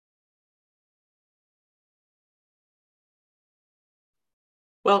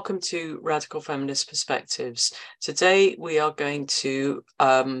Welcome to Radical Feminist Perspectives. Today we are going to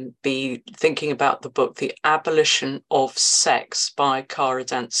be thinking about the book The Abolition of Sex by Kara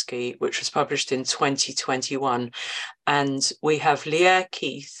Dansky, which was published in 2021. And we have Leah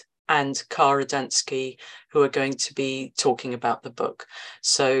Keith and Kara Dansky who are going to be talking about the book.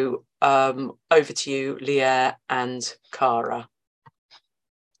 So over to you, Leah and Kara.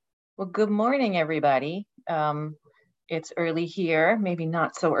 Well, good morning, everybody. It's early here, maybe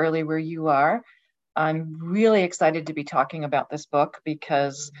not so early where you are. I'm really excited to be talking about this book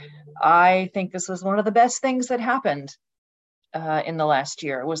because I think this was one of the best things that happened in the last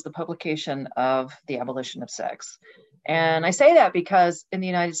year, was the publication of The Abolition of Sex. And I say that because in the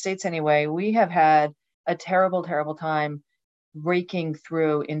United States anyway, we have had a terrible, terrible time breaking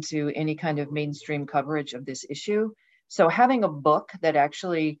through into any kind of mainstream coverage of this issue. So having a book that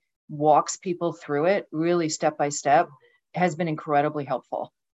actually walks people through it really step by step has been incredibly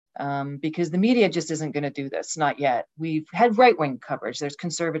helpful, because the media just isn't going to do this, not yet. We've had right-wing coverage. There's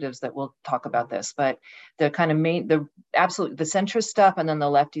conservatives that will talk about this, but the kind of the centrist stuff and then the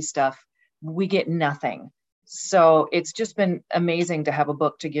lefty stuff, we get nothing. So it's just been amazing to have a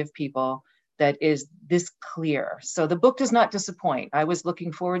book to give people that is this clear. So the book does not disappoint. I was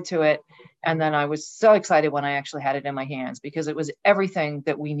looking forward to it. And then I was so excited when I actually had it in my hands, because it was everything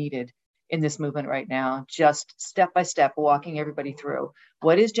that we needed in this movement right now, just step by step, walking everybody through.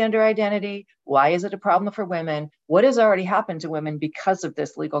 What is gender identity? Why is it a problem for women? What has already happened to women because of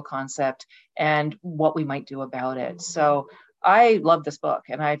this legal concept, and what we might do about it? So I love this book,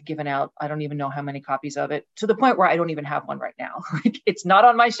 and I've given out, I don't even know how many copies of it, to the point where I don't even have one right now. It's not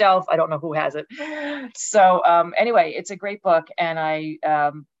on my shelf. I don't know who has it. So anyway, it's a great book, and I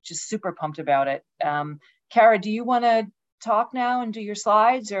just super pumped about it. Kara, do you want to talk now and do your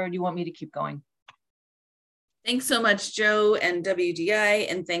slides, or do you want me to keep going? Thanks so much, Joe and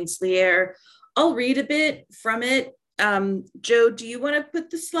WDI, and thanks, Leah. I'll read a bit from it. Joe, do you want to put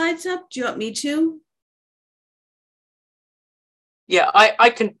the slides up? Do you want me to? Yeah,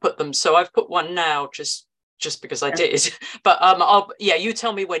 I can put them. So I've put one now just because I did. But you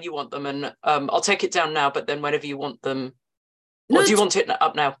tell me when you want them, and I'll take it down now, but then whenever you want them. Or do you want it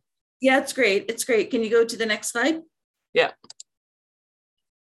up now? Yeah, it's great. It's great. Can you go to the next slide? Yeah.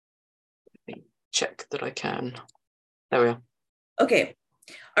 Let me check that I can. There we are. Okay.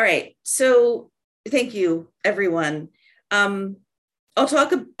 All right. So thank you, everyone. I'll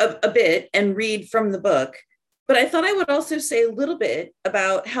talk a bit and read from the book, but I thought I would also say a little bit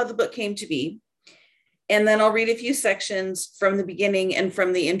about how the book came to be. And then I'll read a few sections from the beginning and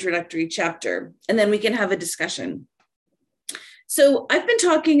from the introductory chapter, and then we can have a discussion. So I've been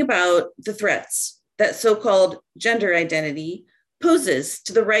talking about the threats that so-called gender identity poses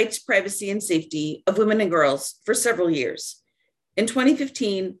to the rights, privacy, and safety of women and girls for several years. In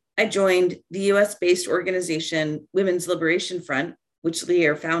 2015, I joined the US-based organization Women's Liberation Front, which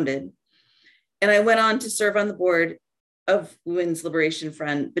Leah founded, and I went on to serve on the board of Women's Liberation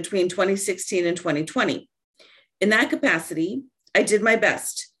Front between 2016 and 2020. In that capacity, I did my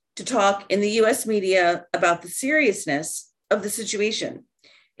best to talk in the US media about the seriousness of the situation.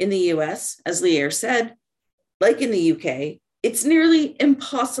 In the US, as Leah said, like in the UK, it's nearly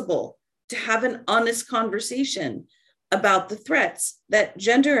impossible to have an honest conversation about the threats that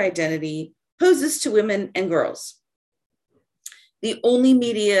gender identity poses to women and girls. The only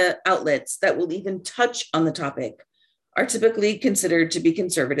media outlets that will even touch on the topic are typically considered to be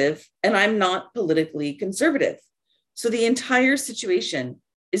conservative, and I'm not politically conservative. So the entire situation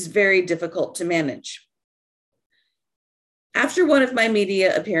is very difficult to manage. After one of my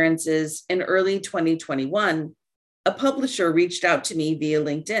media appearances in early 2021, a publisher reached out to me via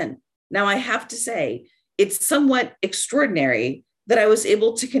LinkedIn. Now, I have to say, it's somewhat extraordinary that I was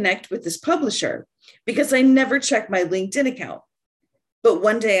able to connect with this publisher, because I never checked my LinkedIn account. But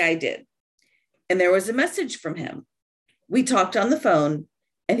one day I did, and there was a message from him. We talked on the phone,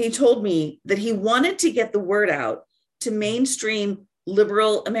 and he told me that he wanted to get the word out to mainstream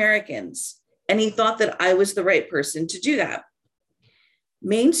liberal Americans, and he thought that I was the right person to do that.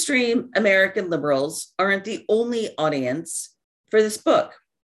 Mainstream American liberals aren't the only audience for this book.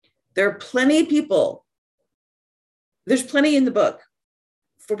 There are plenty of people. There's plenty in the book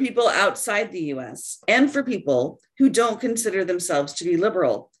for people outside the US and for people who don't consider themselves to be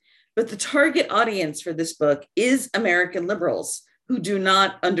liberal. But the target audience for this book is American liberals who do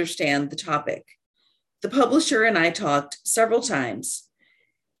not understand the topic. The publisher and I talked several times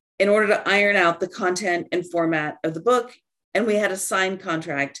in order to iron out the content and format of the book, and we had a signed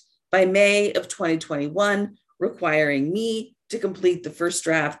contract by May of 2021, requiring me to complete the first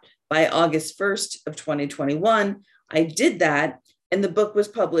draft by August 1st of 2021. I did that, and the book was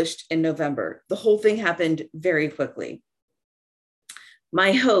published in November. The whole thing happened very quickly.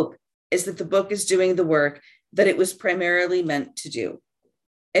 My hope is that the book is doing the work that it was primarily meant to do: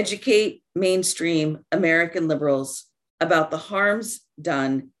 educate mainstream American liberals about the harms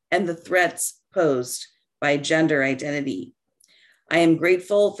done and the threats posed by gender identity. I am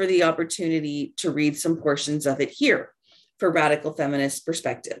grateful for the opportunity to read some portions of it here for Radical Feminist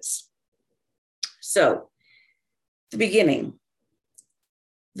Perspectives. So, the beginning.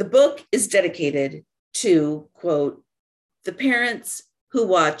 The book is dedicated to, quote, the parents who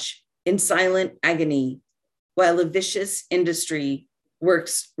watch in silent agony while a vicious industry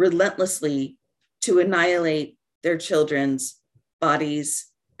works relentlessly to annihilate their children's bodies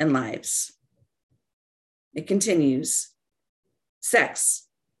and lives. It continues. Sex,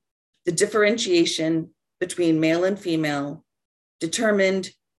 the differentiation between male and female, determined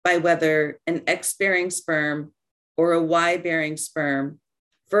by whether an X-bearing sperm or a Y-bearing sperm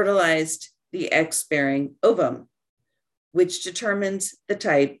fertilized the X-bearing ovum, which determines the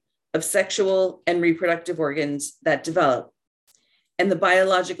type of sexual and reproductive organs that develop, and the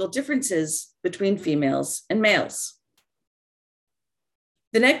biological differences between females and males.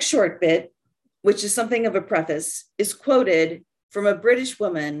 The next short bit, which is something of a preface, is quoted from a British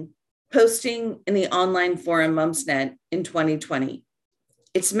woman posting in the online forum Mumsnet in 2020.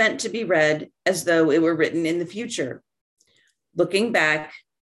 It's meant to be read as though it were written in the future, looking back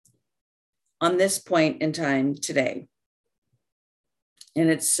on this point in time today. And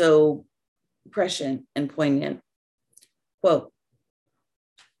it's so prescient and poignant. Quote,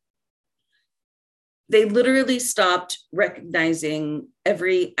 they literally stopped recognizing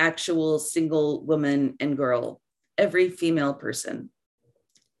every actual single woman and girl, every female person.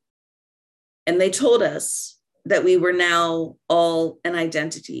 And they told us that we were now all an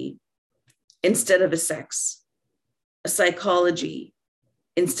identity instead of a sex, a psychology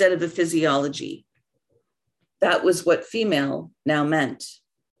instead of a physiology. That was what female now meant.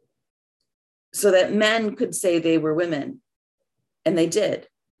 So that men could say they were women, and they did.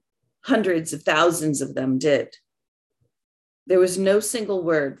 Hundreds of thousands of them did. There was no single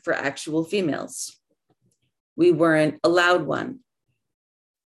word for actual females. We weren't allowed one.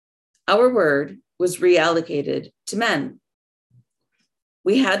 Our word was reallocated to men.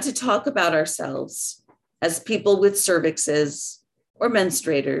 We had to talk about ourselves as people with cervixes or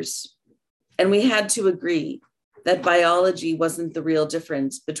menstruators, and we had to agree that biology wasn't the real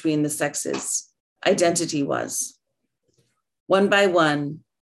difference between the sexes. Identity was. One by one,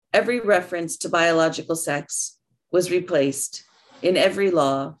 every reference to biological sex was replaced in every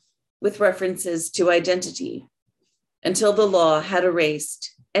law with references to identity until the law had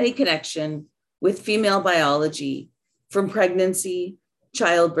erased any connection with female biology from pregnancy,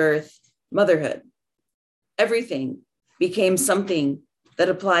 childbirth, motherhood. Everything became something that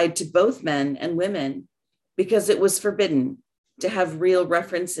applied to both men and women because it was forbidden to have real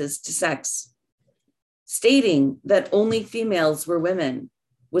references to sex. Stating that only females were women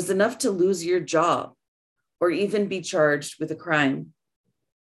was enough to lose your job or even be charged with a crime.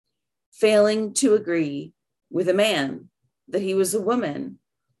 Failing to agree with a man that he was a woman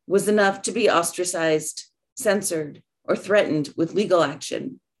was enough to be ostracized, censored, or threatened with legal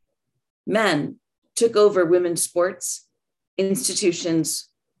action. Men took over women's sports, institutions,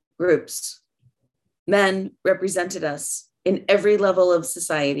 groups. Men represented us in every level of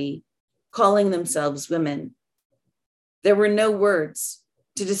society, calling themselves women. There were no words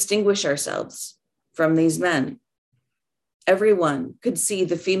to distinguish ourselves from these men. Everyone could see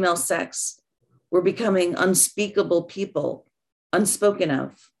the female sex were becoming unspeakable people, unspoken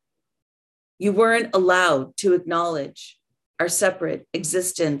of. You weren't allowed to acknowledge our separate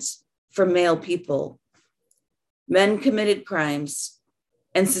existence from male people. Men committed crimes,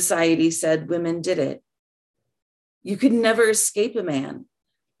 and society said women did it. You could never escape a man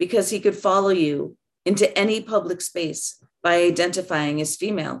because he could follow you into any public space by identifying as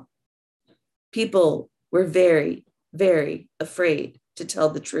female. People were very, very afraid to tell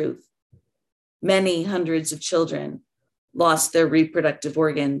the truth. Many hundreds of children lost their reproductive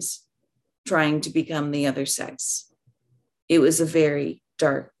organs trying to become the other sex. It was a very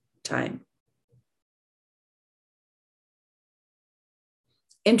dark time.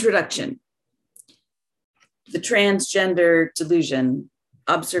 Introduction. The Transgender Delusion,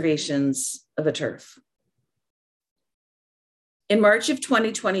 Observations of a TERF. In March of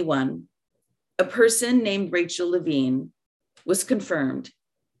 2021, a person named Rachel Levine was confirmed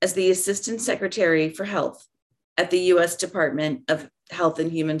as the Assistant Secretary for Health at the US Department of Health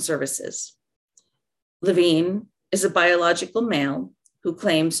and Human Services. Levine is a biological male who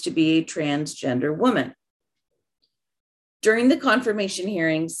claims to be a transgender woman. During the confirmation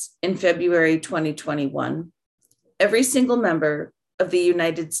hearings in February 2021, every single member of the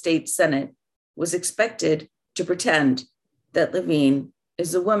United States Senate was expected to pretend that Levine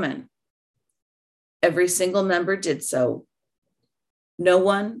is a woman. Every single member did so. No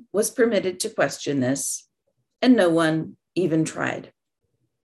one was permitted to question this, and no one even tried.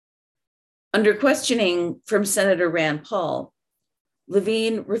 Under questioning from Senator Rand Paul,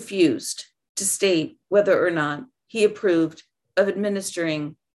 Levine refused to state whether or not he approved of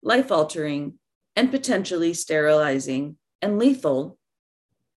administering life-altering and potentially sterilizing and lethal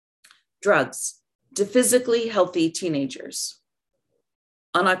drugs to physically healthy teenagers.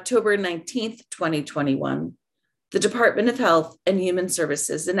 On October 19th, 2021, the Department of Health and Human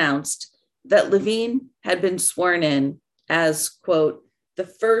Services announced that Levine had been sworn in as, quote, the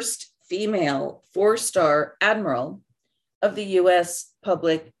first female four-star admiral of the U.S.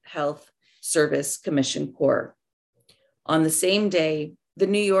 Public Health Service Commission Corps. On the same day, the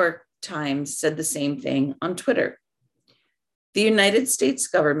New York Times said the same thing on Twitter. The United States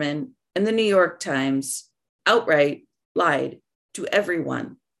government and the New York Times outright lied to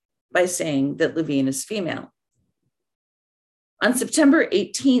everyone by saying that Levine is female. On September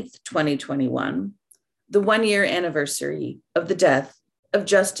 18th, 2021, the one-year anniversary of the death of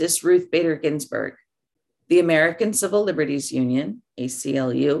Justice Ruth Bader Ginsburg, the American Civil Liberties Union,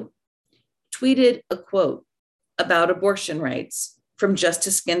 ACLU, tweeted a quote about abortion rights from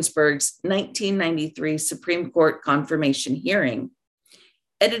Justice Ginsburg's 1993 Supreme Court confirmation hearing,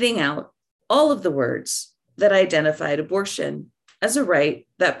 editing out all of the words that identified abortion as a right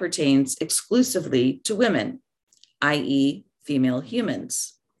that pertains exclusively to women, i.e., female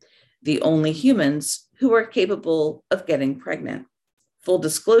humans, the only humans who are capable of getting pregnant. Full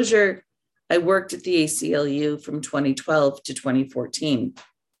disclosure, I worked at the ACLU from 2012 to 2014.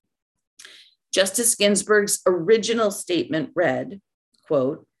 Justice Ginsburg's original statement read,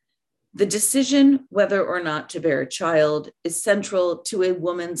 quote, the decision whether or not to bear a child is central to a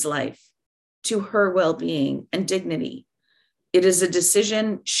woman's life, to her well-being and dignity. It is a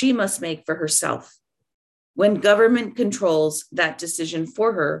decision she must make for herself. When government controls that decision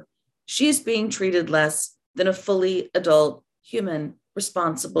for her, she is being treated less than a fully adult human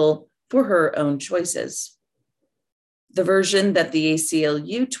responsible for her own choices. The version that the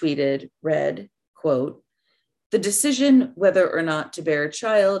ACLU tweeted read, quote, the decision whether or not to bear a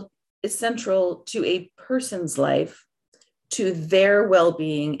child is central to a person's life, to their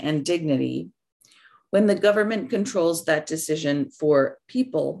well-being and dignity. When the government controls that decision for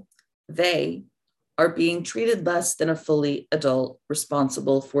people, they are being treated less than a fully adult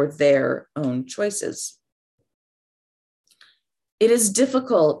responsible for their own choices. It is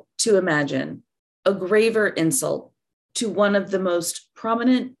difficult to imagine a graver insult to one of the most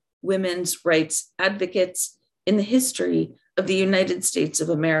prominent women's rights advocates in the history of the United States of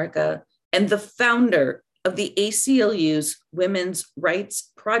America and the founder of the ACLU's Women's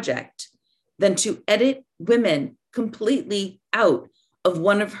Rights Project than to edit women completely out of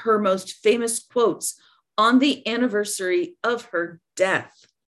one of her most famous quotes on the anniversary of her death.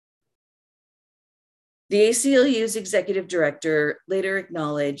 The ACLU's executive director later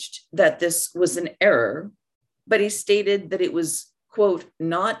acknowledged that this was an error, but he stated that it was, quote,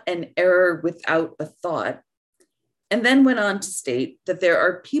 not an error without a thought, and then went on to state that there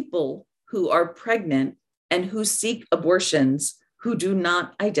are people who are pregnant and who seek abortions who do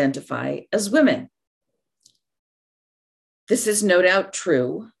not identify as women. This is no doubt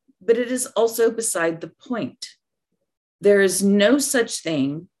true, but it is also beside the point. There is no such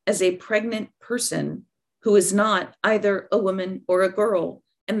thing as a pregnant person who is not either a woman or a girl,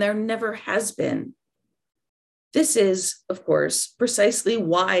 and there never has been. This is, of course, precisely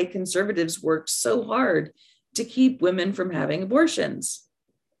why conservatives work so hard to keep women from having abortions.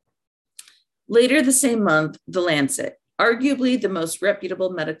 Later the same month, The Lancet, arguably the most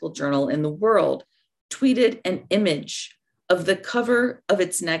reputable medical journal in the world, tweeted an image of the cover of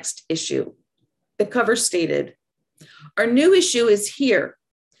its next issue. The cover stated, our new issue is here.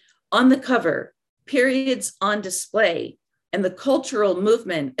 On the cover, periods on display and the cultural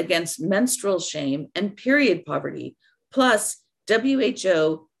movement against menstrual shame and period poverty, plus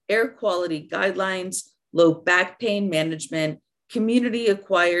WHO air quality guidelines, low back pain management,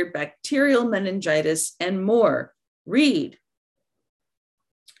 community-acquired bacterial meningitis, and more. Read.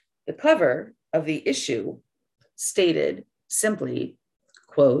 The cover of the issue stated simply,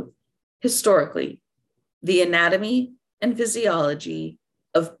 quote, historically, the anatomy and physiology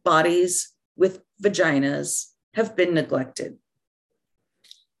of bodies with vaginas have been neglected.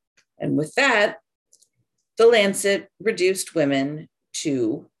 And with that, The Lancet reduced women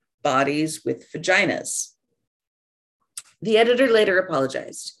to bodies with vaginas. The editor later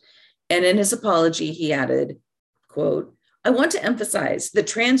apologized. And in his apology, he added, quote, "I want to emphasize that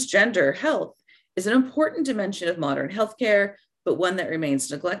transgender health is an important dimension of modern healthcare, but one that remains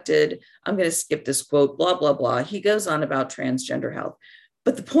neglected." I'm going to skip this quote, blah, blah, blah. He goes on about transgender health.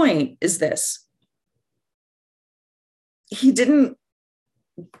 But the point is this. He didn't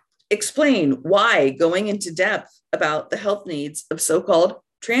explain why going into depth about the health needs of so-called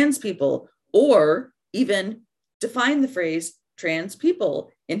trans people, or even define the phrase trans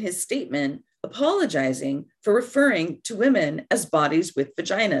people in his statement, apologizing for referring to women as bodies with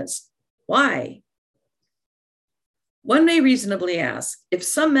vaginas. Why? One may reasonably ask, if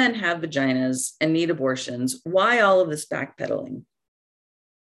some men have vaginas and need abortions, why all of this backpedaling?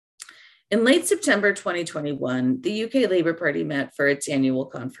 In late September 2021, the UK Labour Party met for its annual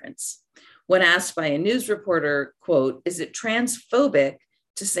conference. When asked by a news reporter, quote, "Is it transphobic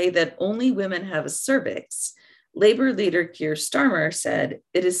to say that only women have a cervix?" Labour leader Keir Starmer said,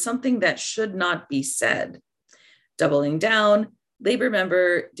 "It is something that should not be said." Doubling down, Labour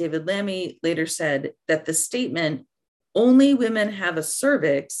member David Lammy later said that the statement, "only women have a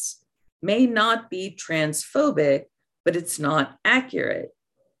cervix," may not be transphobic, but it's not accurate.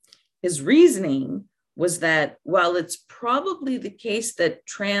 His reasoning was that while it's probably the case that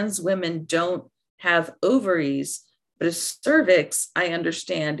trans women don't have ovaries, but a cervix, I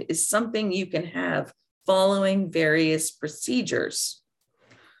understand, is something you can have following various procedures.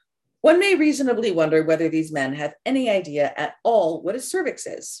 One may reasonably wonder whether these men have any idea at all what a cervix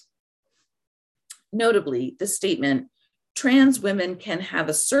is. Notably, the statement, "trans women can have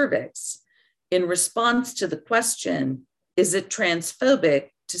a cervix," in response to the question, "Is it transphobic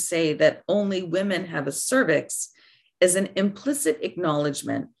to say that only women have a cervix?" is an implicit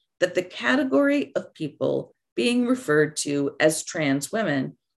acknowledgement that the category of people being referred to as trans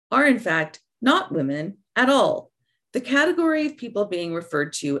women are in fact not women at all. The category of people being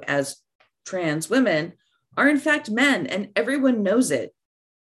referred to as trans women are in fact men, and everyone knows it.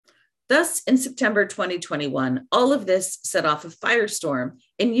 Thus, in September 2021, all of this set off a firestorm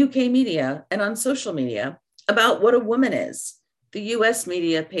in UK media and on social media about what a woman is. The US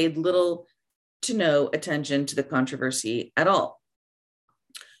media paid little to no attention to the controversy at all.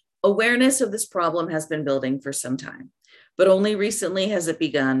 Awareness of this problem has been building for some time, but only recently has it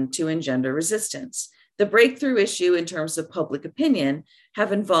begun to engender resistance. The breakthrough issue in terms of public opinion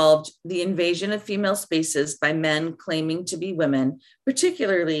have involved the invasion of female spaces by men claiming to be women,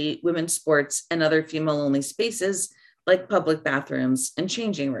 particularly women's sports and other female-only spaces like public bathrooms and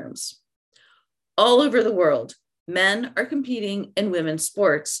changing rooms. All over the world, men are competing in women's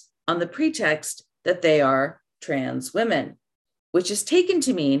sports on the pretext that they are trans women, which is taken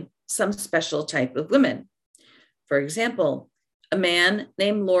to mean some special type of women. For example, a man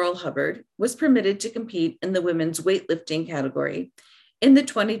named Laurel Hubbard was permitted to compete in the women's weightlifting category in the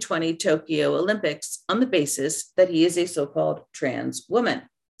 2020 Tokyo Olympics on the basis that he is a so-called trans woman,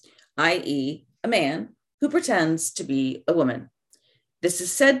 i.e., a man who pretends to be a woman. This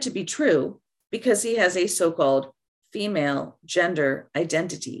is said to be true because he has a so-called female gender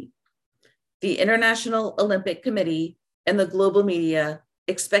identity. The International Olympic Committee and the global media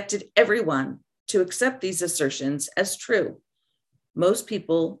expected everyone to accept these assertions as true. Most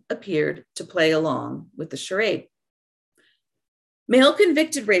people appeared to play along with the charade. Male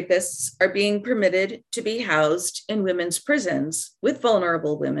convicted rapists are being permitted to be housed in women's prisons with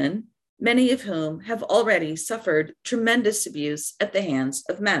vulnerable women, many of whom have already suffered tremendous abuse at the hands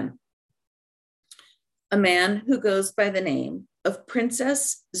of men. A man who goes by the name of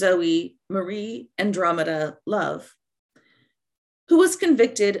Princess Zoe Marie Andromeda Love, who was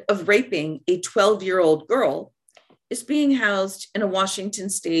convicted of raping a 12-year-old girl, is being housed in a Washington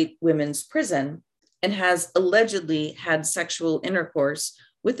state women's prison and has allegedly had sexual intercourse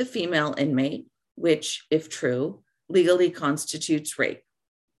with a female inmate, which, if true, legally constitutes rape.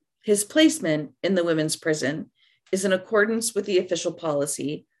 His placement in the women's prison is in accordance with the official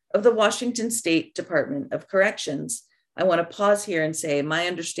policy of the Washington State Department of Corrections. I want to pause here and say my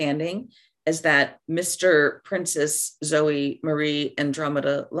understanding is that Mr. Princess Zoe Marie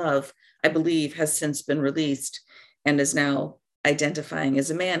Andromeda Love, I believe, has since been released and is now identifying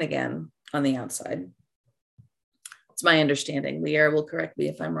as a man again on the outside. It's my understanding. Liara will correct me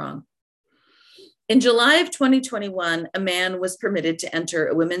if I'm wrong. In July of 2021, a man was permitted to enter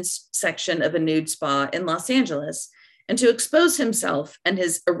a women's section of a nude spa in Los Angeles and to expose himself and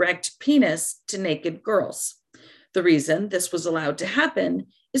his erect penis to naked girls. The reason this was allowed to happen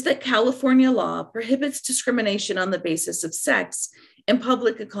is that California law prohibits discrimination on the basis of sex in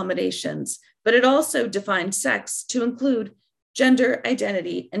public accommodations, but it also defines sex to include gender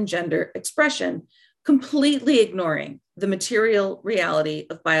identity and gender expression, completely ignoring the material reality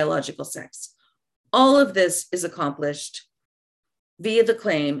of biological sex. All of this is accomplished via the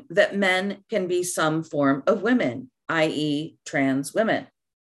claim that men can be some form of women, i.e., trans women.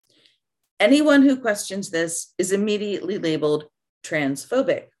 Anyone who questions this is immediately labeled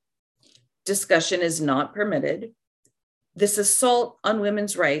transphobic. Discussion is not permitted. This assault on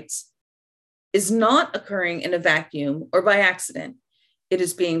women's rights is not occurring in a vacuum or by accident. It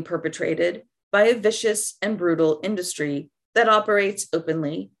is being perpetrated by a vicious and brutal industry that operates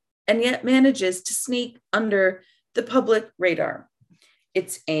openly and yet manages to sneak under the public radar.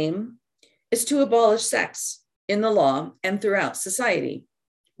 Its aim is to abolish sex in the law and throughout society.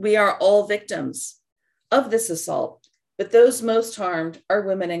 We are all victims of this assault, but those most harmed are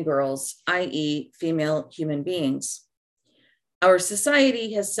women and girls, i.e., female human beings. Our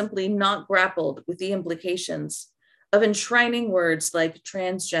society has simply not grappled with the implications of enshrining words like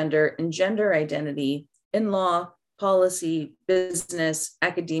transgender and gender identity in law, policy, business,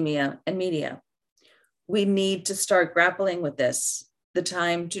 academia, and media. We need to start grappling with this. The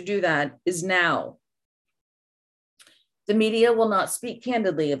time to do that is now. The media will not speak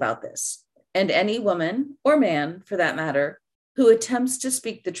candidly about this, and any woman or man, for that matter, who attempts to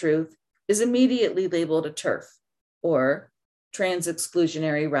speak the truth is immediately labeled a TERF, or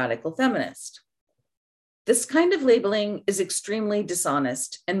trans-exclusionary radical feminist. This kind of labeling is extremely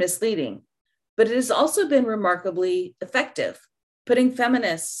dishonest and misleading, but it has also been remarkably effective, putting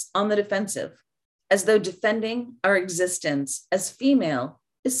feminists on the defensive, as though defending our existence as female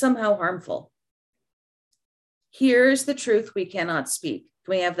is somehow harmful. Here's the truth we cannot speak.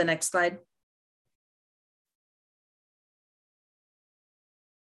 Can we have the next slide?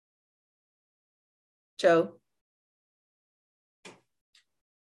 Joe?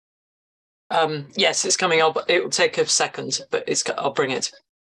 Yes, it's coming up. It will take a second, but I'll bring it.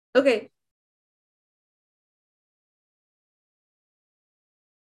 Okay.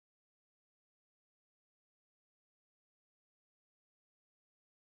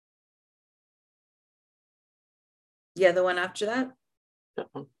 Yeah, the one after that?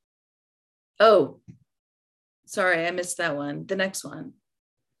 Oh, sorry, I missed that one. The next one.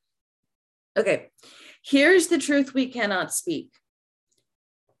 Okay, here's the truth we cannot speak.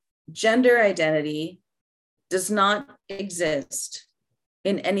 Gender identity does not exist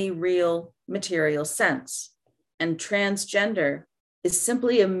in any real material sense, and transgender is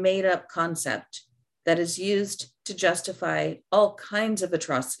simply a made-up concept that is used to justify all kinds of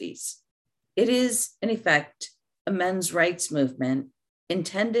atrocities. It is, in effect, a men's rights movement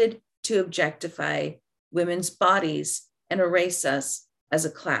intended to objectify women's bodies and erase us as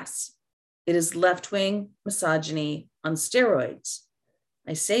a class. It is left-wing misogyny on steroids.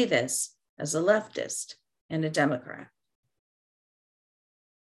 I say this as a leftist and a Democrat.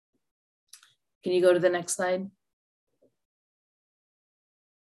 Can you go to the next slide?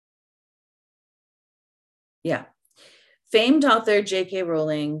 Yeah. Famed author J.K.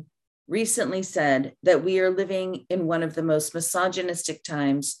 Rowling recently said that we are living in one of the most misogynistic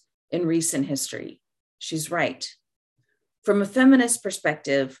times in recent history. She's right. From a feminist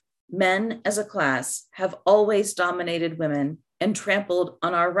perspective, men as a class have always dominated women and trampled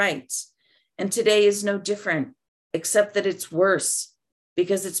on our rights. And today is no different, except that it's worse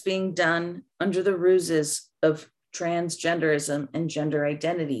because it's being done under the ruses of transgenderism and gender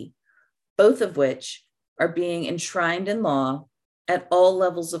identity, both of which are being enshrined in law at all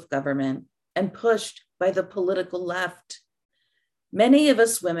levels of government and pushed by the political left. Many of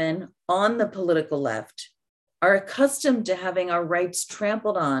us women on the political left are accustomed to having our rights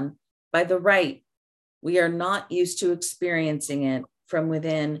trampled on by the right. We are not used to experiencing it from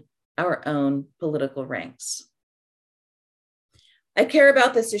within our own political ranks. I care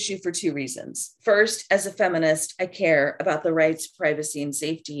about this issue for two reasons. First, as a feminist, I care about the rights, privacy, and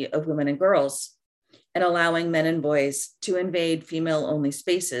safety of women and girls, and allowing men and boys to invade female-only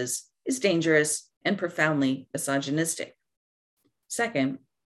spaces is dangerous and profoundly misogynistic. Second,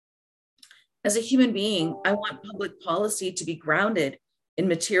 as a human being, I want public policy to be grounded in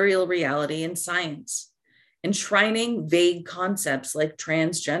material reality and science. Enshrining vague concepts like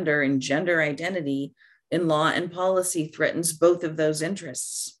transgender and gender identity in law and policy threatens both of those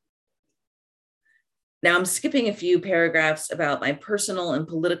interests. Now, I'm skipping a few paragraphs about my personal and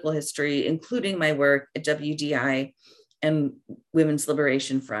political history, including my work at WDI and Women's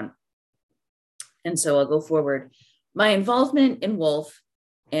Liberation Front. And so I'll go forward. My involvement in WOLF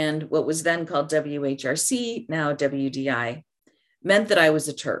and what was then called WHRC, now WDI, meant that I was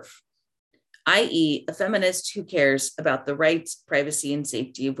a TERF, i.e., a feminist who cares about the rights, privacy, and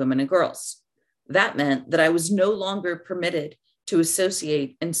safety of women and girls. That meant that I was no longer permitted to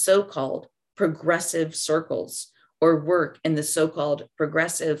associate in so-called progressive circles or work in the so-called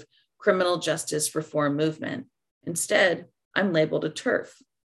progressive criminal justice reform movement. Instead, I'm labeled a TERF.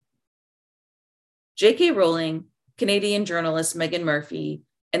 J.K. Rowling, Canadian journalist Meghan Murphy,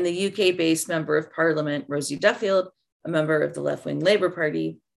 and the UK-based member of Parliament Rosie Duffield, a member of the left-wing Labour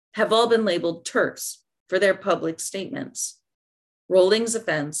Party, have all been labeled TERFs for their public statements. Rowling's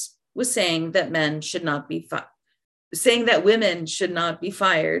offense was saying that women should not be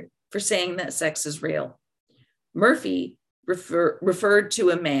fired for saying that sex is real. Murphy referred to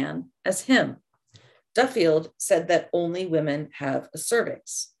a man as him. Duffield said that only women have a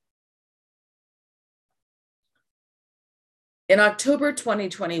cervix. In October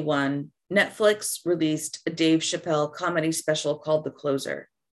 2021, Netflix released a Dave Chappelle comedy special called The Closer,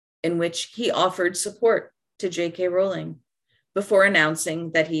 in which he offered support to J.K. Rowling before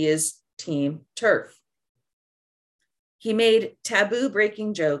announcing that he is Team TERF. He made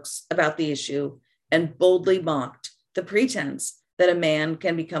taboo-breaking jokes about the issue and boldly mocked the pretense that a man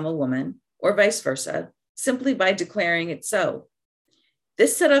can become a woman or vice versa simply by declaring it so.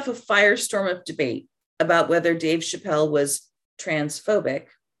 This set off a firestorm of debate about whether Dave Chappelle was transphobic,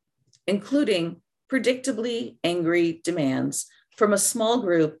 including predictably angry demands from a small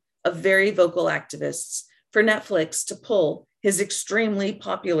group of very vocal activists for Netflix to pull his extremely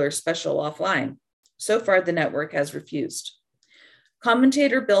popular special offline. So far, the network has refused.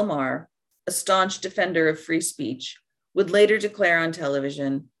 Commentator Bill Maher, a staunch defender of free speech, would later declare on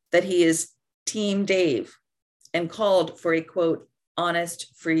television that he is Team Dave and called for a, quote,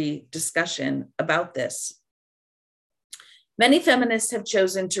 honest, free discussion about this. Many feminists have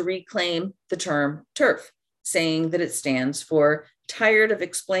chosen to reclaim the term TERF, saying that it stands for tired of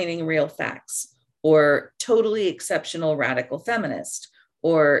explaining real facts, or totally exceptional radical feminist,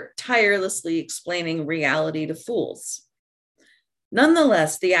 or tirelessly explaining reality to fools.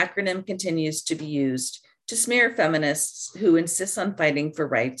 Nonetheless, the acronym continues to be used to smear feminists who insist on fighting for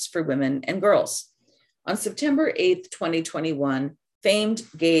rights for women and girls. On September 8th, 2021, famed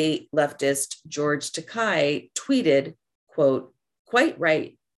gay leftist George Takei tweeted, quote, quite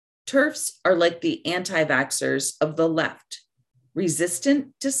right, TERFs are like the anti-vaxxers of the left,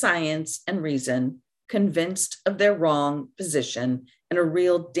 resistant to science and reason, convinced of their wrong position and a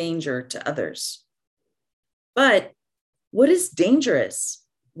real danger to others. But what is dangerous,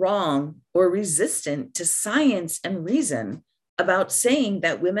 wrong, or resistant to science and reason about saying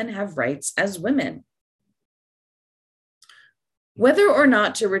that women have rights as women? Whether or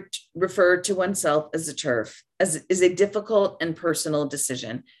not to refer to oneself as a TERF is a difficult and personal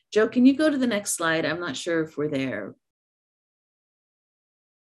decision. Joe, can you go to the next slide? I'm not sure if we're there.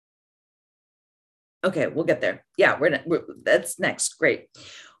 Okay, we'll get there. Yeah, that's next. Great.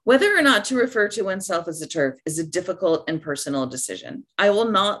 Whether or not to refer to oneself as a TERF is a difficult and personal decision. I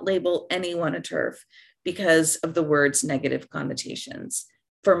will not label anyone a TERF because of the word's negative connotations.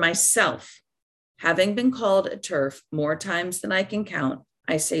 For myself, having been called a TERF more times than I can count,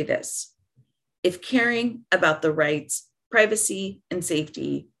 I say this: if caring about the rights, privacy, and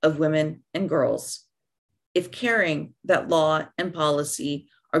safety of women and girls, if caring that law and policy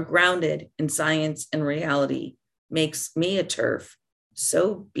are grounded in science and reality makes me a TERF,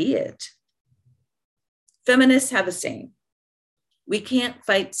 so be it. Feminists have a saying: we can't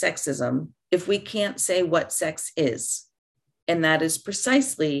fight sexism if we can't say what sex is. And that is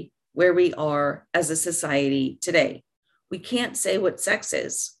precisely where we are as a society today. We can't say what sex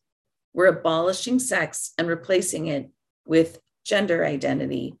is. We're abolishing sex and replacing it with gender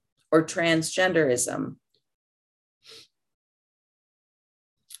identity or transgenderism.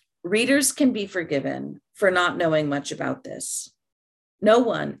 Readers can be forgiven for not knowing much about this. No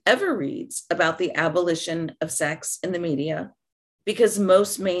one ever reads about the abolition of sex in the media because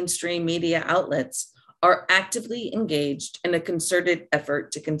most mainstream media outlets are actively engaged in a concerted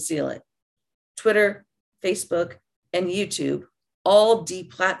effort to conceal it. Twitter, Facebook, and YouTube all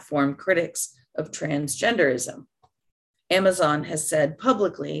deplatform critics of transgenderism. Amazon has said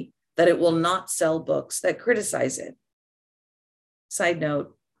publicly that it will not sell books that criticize it. Side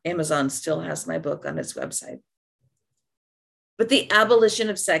note, Amazon still has my book on its website. But the abolition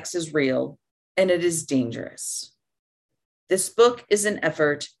of sex is real, and it is dangerous. This book is an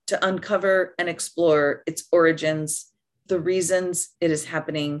effort to uncover and explore its origins, the reasons it is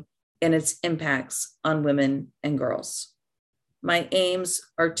happening, and its impacts on women and girls. My aims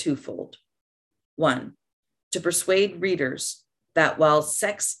are twofold. One, to persuade readers that while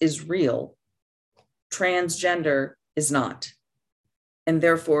sex is real, transgender is not, and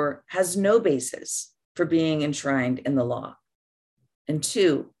therefore has no basis for being enshrined in the law. And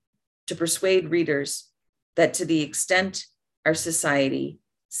two, to persuade readers that to the extent our society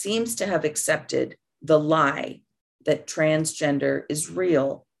seems to have accepted the lie that transgender is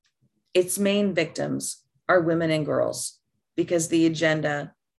real. Its main victims are women and girls because the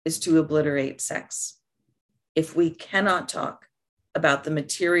agenda is to obliterate sex. If we cannot talk about the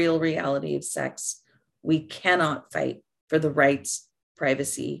material reality of sex, we cannot fight for the rights,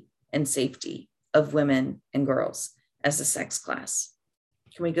 privacy, and safety of women and girls as a sex class.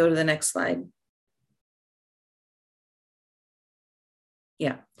 Can we go to the next slide?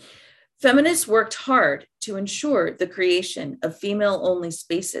 Yeah. Feminists worked hard to ensure the creation of female-only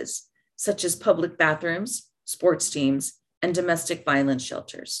spaces, such as public bathrooms, sports teams, and domestic violence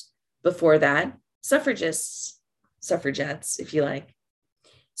shelters. Before that, suffragettes, if you like,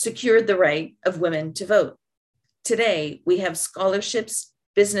 secured the right of women to vote. Today, we have scholarships,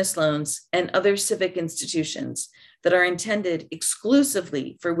 business loans, and other civic institutions that are intended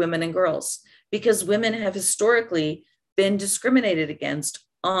exclusively for women and girls because women have historically been discriminated against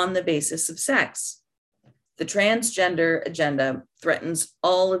on the basis of sex. The transgender agenda threatens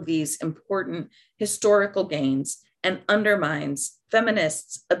all of these important historical gains and undermines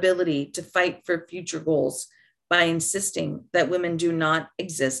feminists' ability to fight for future goals by insisting that women do not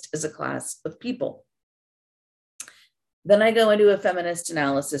exist as a class of people. Then I go into a feminist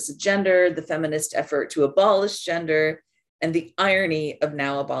analysis of gender, the feminist effort to abolish gender, and the irony of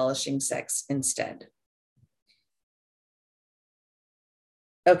now abolishing sex instead.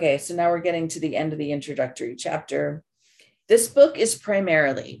 Okay, so now we're getting to the end of the introductory chapter. This book is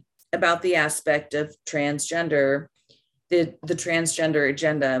primarily about the aspect of transgender, the transgender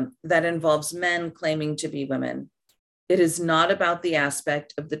agenda that involves men claiming to be women. It is not about the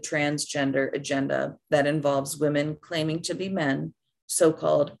aspect of the transgender agenda that involves women claiming to be men,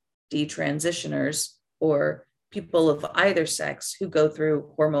 so-called detransitioners, or people of either sex who go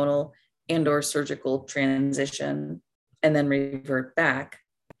through hormonal and/or surgical transition and then revert back.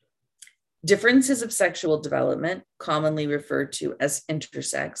 Differences of sexual development, commonly referred to as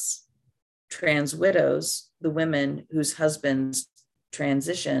intersex. Trans widows, the women whose husbands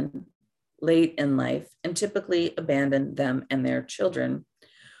transition late in life and typically abandon them and their children,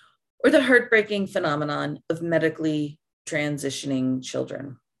 or the heartbreaking phenomenon of medically transitioning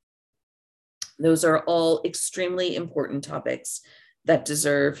children. Those are all extremely important topics that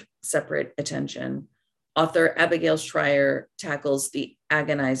deserve separate attention. Author Abigail Shrier tackles the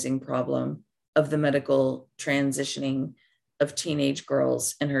agonizing problem of the medical transitioning of teenage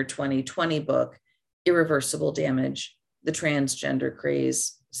girls in her 2020 book, Irreversible Damage: The Transgender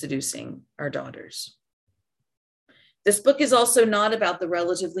Craze Seducing Our Daughters. This book is also not about the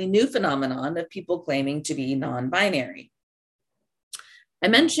relatively new phenomenon of people claiming to be non-binary. I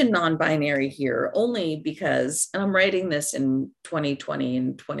mention non-binary here only because, and I'm writing this in 2020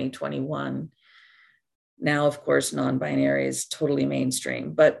 and 2021. Now, of course, non-binary is totally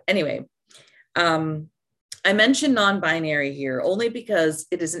mainstream. But anyway, I mention non-binary here only because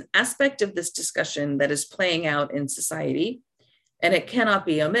it is an aspect of this discussion that is playing out in society, and it cannot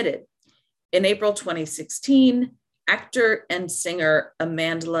be omitted. In April 2016, actor and singer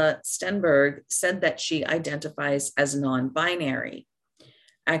Amandla Stenberg said that she identifies as non-binary.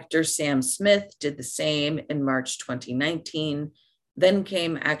 Actor Sam Smith did the same in March 2019. Then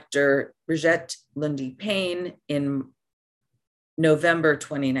came actor Bridget Lundy Payne in November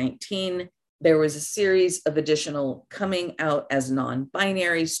 2019. There was a series of additional coming out as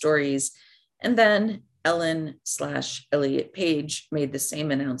non-binary stories. And then Ellen/Elliot Page made the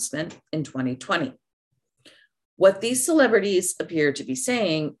same announcement in 2020. What these celebrities appear to be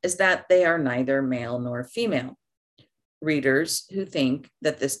saying is that they are neither male nor female. Readers who think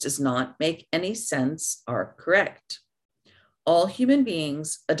that this does not make any sense are correct. All human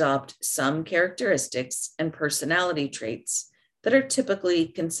beings adopt some characteristics and personality traits that are typically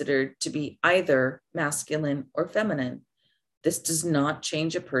considered to be either masculine or feminine. This does not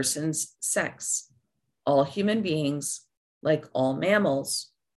change a person's sex. All human beings, like all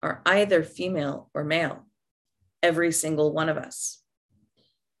mammals, are either female or male, every single one of us.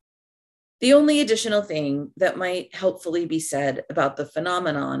 The only additional thing that might helpfully be said about the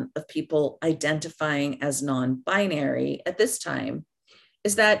phenomenon of people identifying as non-binary at this time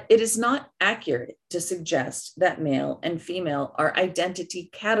is that it is not accurate to suggest that male and female are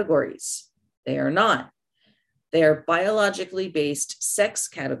identity categories. They are not. They are biologically based sex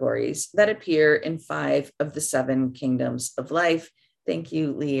categories that appear in 5 of the 7 kingdoms of life. Thank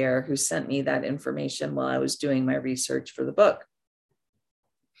you, Lier, who sent me that information while I was doing my research for the book.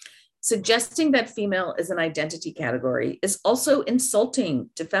 Suggesting that female is an identity category is also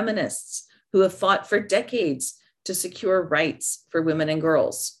insulting to feminists who have fought for decades to secure rights for women and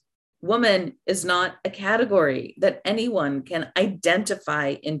girls. Woman is not a category that anyone can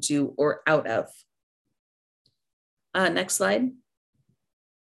identify into or out of. Next slide.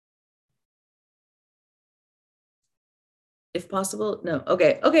 If possible, no.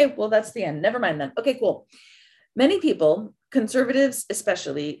 Okay, well, that's the end. Never mind then. Okay, cool. Many people, conservatives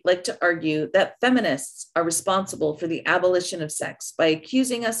especially, like to argue that feminists are responsible for the abolition of sex by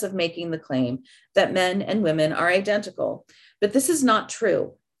accusing us of making the claim that men and women are identical. But this is not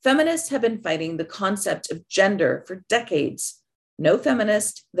true. Feminists have been fighting the concept of gender for decades. No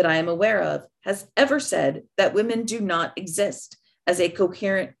feminist that I am aware of has ever said that women do not exist as a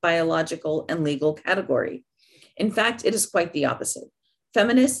coherent biological and legal category. In fact, it is quite the opposite.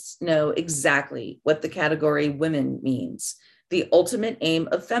 Feminists know exactly what the category women means. The ultimate aim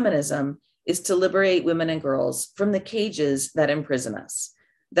of feminism is to liberate women and girls from the cages that imprison us.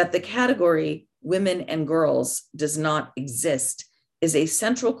 That the category women and girls does not exist is a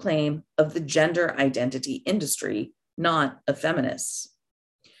central claim of the gender identity industry, not of feminists.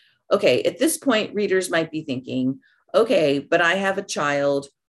 Okay, at this point, readers might be thinking, okay, but I have a child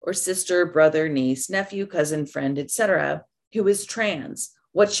or sister, brother, niece, nephew, cousin, friend, etc., who is trans.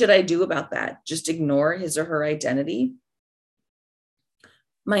 What should I do about that? Just ignore his or her identity?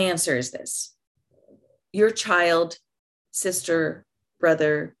 My answer is this. Your child, sister,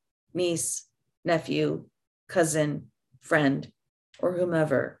 brother, niece, nephew, cousin, friend, or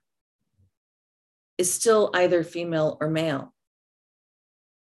whomever is still either female or male,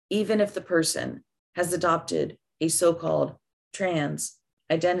 even if the person has adopted a so-called trans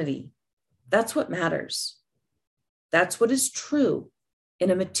identity. That's what matters. That's what is true in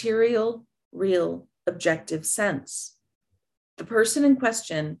a material, real, objective sense. The person in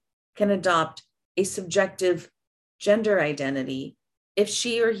question can adopt a subjective gender identity if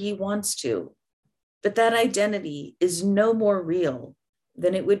she or he wants to, but that identity is no more real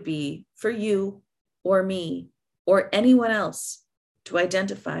than it would be for you or me or anyone else to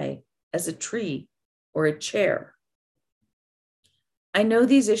identify as a tree or a chair. I know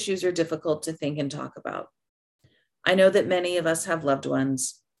these issues are difficult to think and talk about. I know that many of us have loved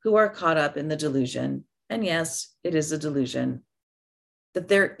ones who are caught up in the delusion, and yes, it is a delusion, that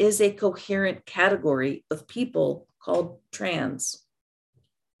there is a coherent category of people called trans.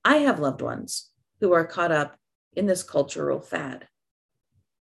 I have loved ones who are caught up in this cultural fad.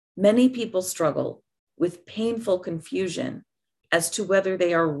 Many people struggle with painful confusion as to whether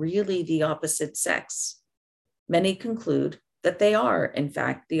they are really the opposite sex. Many conclude that they are, in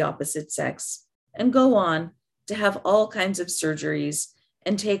fact, the opposite sex and go on to have all kinds of surgeries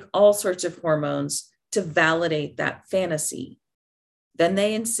and take all sorts of hormones to validate that fantasy. Then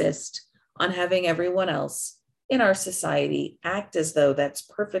they insist on having everyone else in our society act as though that's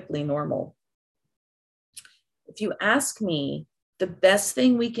perfectly normal. If you ask me, the best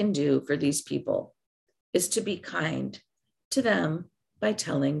thing we can do for these people is to be kind to them by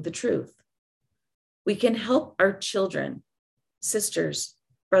telling the truth. We can help our children, sisters,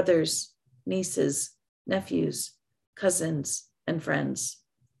 brothers, nieces, nephews, cousins, and friends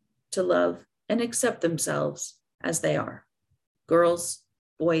to love and accept themselves as they are. Girls,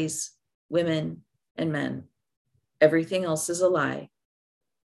 boys, women, and men. Everything else is a lie.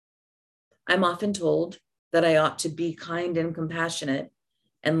 I'm often told that I ought to be kind and compassionate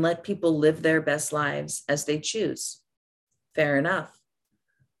and let people live their best lives as they choose. Fair enough.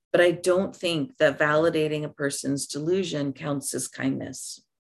 But I don't think that validating a person's delusion counts as kindness.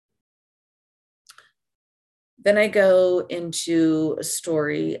 Then I go into a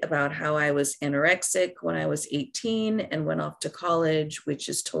story about how I was anorexic when I was 18 and went off to college, which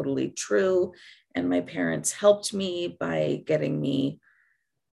is totally true. And my parents helped me by getting me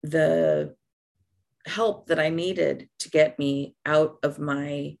the help that I needed to get me out of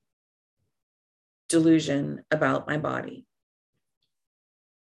my delusion about my body.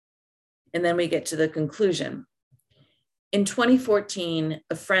 And then we get to the conclusion. In 2014,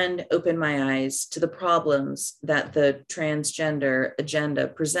 a friend opened my eyes to the problems that the transgender agenda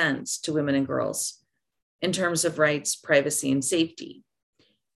presents to women and girls in terms of rights, privacy, and safety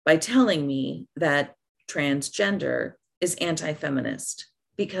by telling me that transgender is anti-feminist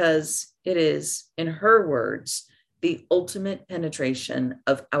because it is, in her words, the ultimate penetration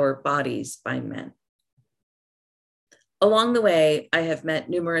of our bodies by men. Along the way, I have met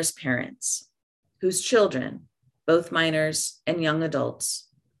numerous parents whose children, both minors and young adults,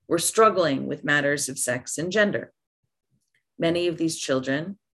 were struggling with matters of sex and gender. Many of these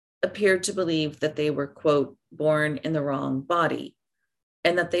children appeared to believe that they were, quote, born in the wrong body,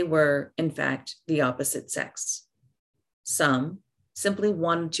 and that they were, in fact, the opposite sex. Some simply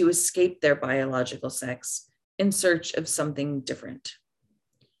wanted to escape their biological sex in search of something different.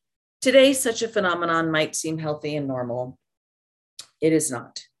 Today, such a phenomenon might seem healthy and normal. It is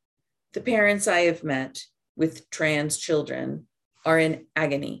not. The parents I have met with trans children are in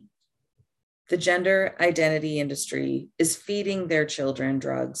agony. The gender identity industry is feeding their children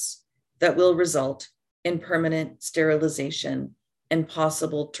drugs that will result in permanent sterilization and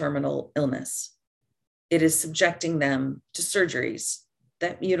possible terminal illness. It is subjecting them to surgeries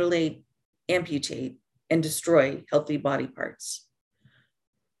that mutilate, amputate, and destroy healthy body parts.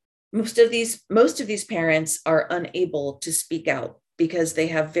 Most of these parents are unable to speak out because they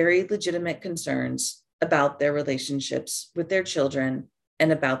have very legitimate concerns about their relationships with their children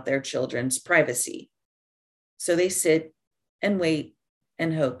and about their children's privacy. So they sit and wait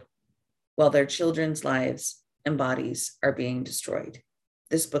and hope while their children's lives and bodies are being destroyed.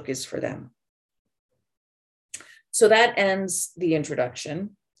 This book is for them. So that ends the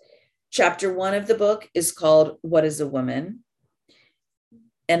introduction. Chapter 1 of the book is called What is a Woman?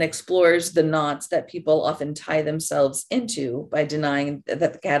 And explores the knots that people often tie themselves into by denying that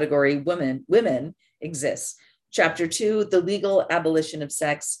the category women exists. Chapter 2, The Legal Abolition of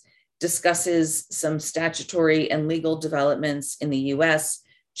Sex, discusses some statutory and legal developments in the US.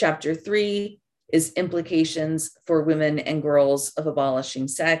 Chapter 3 is implications for women and girls of abolishing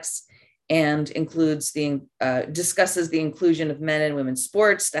sex, and discusses the inclusion of men in women's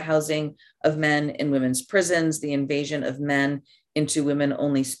sports, the housing of men in women's prisons, the invasion of men into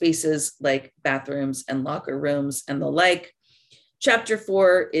women-only spaces like bathrooms and locker rooms and the like. Chapter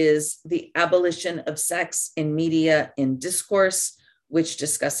 4 is the abolition of sex in media in discourse, which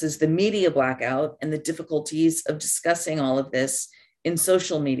discusses the media blackout and the difficulties of discussing all of this in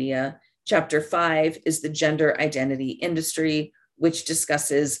social media. Chapter 5 is the gender identity industry, which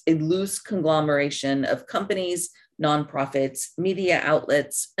discusses a loose conglomeration of companies, nonprofits, media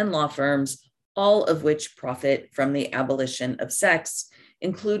outlets, and law firms, all of which profit from the abolition of sex,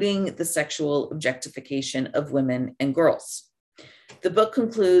 including the sexual objectification of women and girls. The book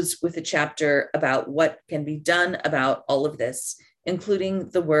concludes with a chapter about what can be done about all of this, including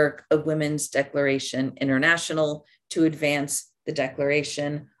the work of Women's Declaration International to advance the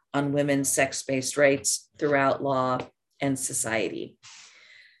Declaration on Women's Sex-Based Rights throughout law and society.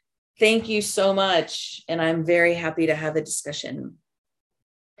 Thank you so much, and I'm very happy to have a discussion.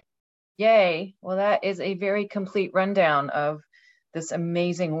 Yay. Well, that is a very complete rundown of this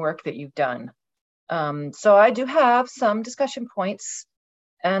amazing work that you've done. So I do have some discussion points.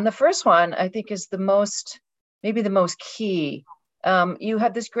 And the first one, I think, is maybe the most key. You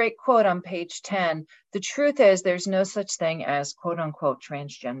had this great quote on page 10. The truth is there's no such thing as quote unquote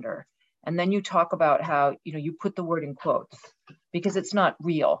transgender. And then you talk about how, you put the word in quotes because it's not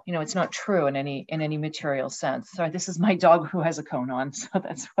real. It's not true in any material sense. Sorry, this is my dog who has a cone on. So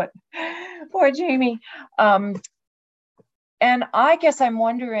that's what, poor Jamie. And I guess I'm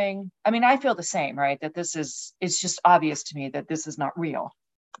wondering, I feel the same, right? That it's just obvious to me that this is not real,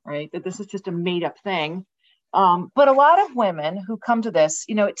 right? That this is just a made up thing. But a lot of women who come to this,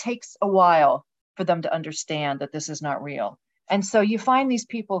 it takes a while for them to understand that this is not real. And so you find these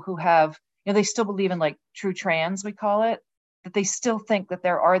people who have, they still believe in like true trans, we call it, that they still think that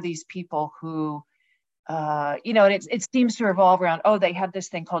there are these people who, and it seems to revolve around, they have this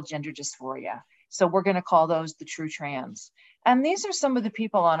thing called gender dysphoria. So we're going to call those the true trans. And these are some of the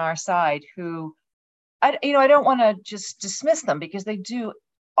people on our side who, I don't want to just dismiss them because they do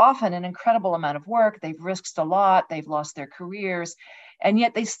often an incredible amount of work. They've risked a lot. They've lost their careers. And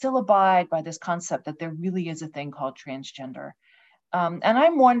yet they still abide by this concept that there really is a thing called transgender. And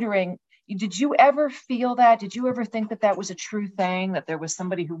I'm wondering, did you ever feel that? Did you ever think that that was a true thing, that there was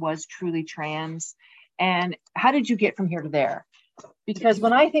somebody who was truly trans? And how did you get from here to there? Because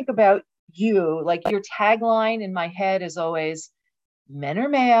when I think about you, like your tagline in my head is always, men are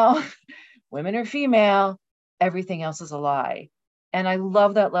male, women are female, everything else is a lie. And I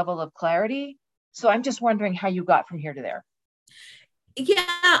love that level of clarity. So I'm just wondering how you got from here to there. Yeah,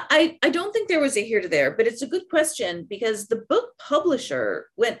 I don't think there was a here to there, but it's a good question because the book publisher,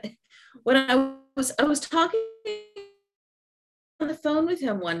 when I was talking on the phone with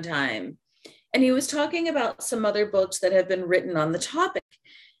him one time, and he was talking about some other books that have been written on the topic.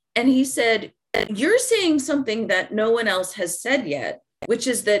 And he said, you're saying something that no one else has said yet, which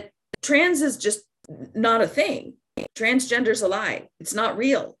is that trans is just not a thing. Transgender's a lie. It's not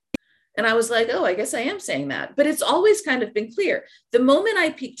real. And I was like, I guess I am saying that. But it's always kind of been clear. The moment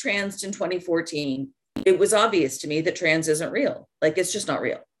I peaked trans in 2014, it was obvious to me that trans isn't real. Like, it's just not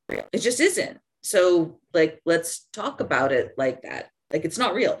real. It just isn't. So, let's talk about it like that. Like, it's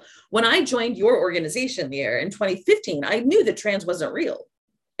not real. When I joined your organization there in 2015, I knew that trans wasn't real.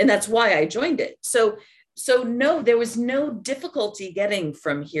 And that's why I joined it. So So no, there was no difficulty getting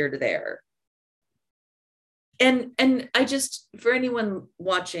from here to there. And I just, for anyone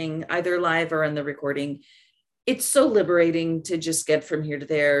watching either live or on the recording, it's so liberating to just get from here to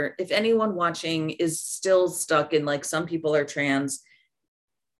there. If anyone watching is still stuck in like, some people are trans,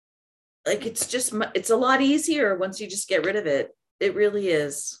 like it's a lot easier once you just get rid of it. It really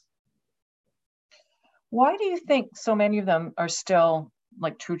is. Why do you think so many of them are still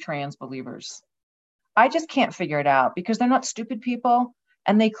like true trans believers? I just can't figure it out, because they're not stupid people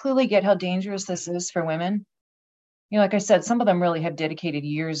and they clearly get how dangerous this is for women. You know, like I said, some of them really have dedicated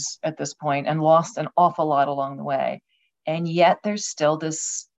years at this point and lost an awful lot along the way. And yet there's still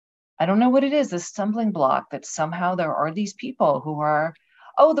this, I don't know what it is, this stumbling block that somehow there are these people who are,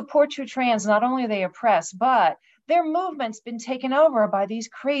 oh, the poor true trans, not only are they oppressed, but their movement's been taken over by these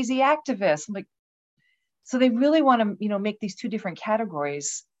crazy activists. I'm like, so they really want to, you know, make these two different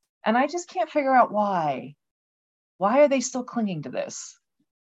categories. And I just can't figure out why. Why are they still clinging to this?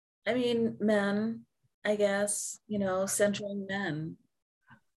 I mean, men, I guess, you know, centering men.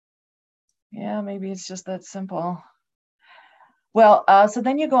 Yeah, maybe it's just that simple. Well, so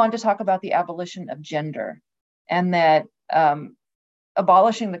then you go on to talk about the abolition of gender, and that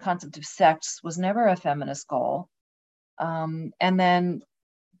abolishing the concept of sex was never a feminist goal. And then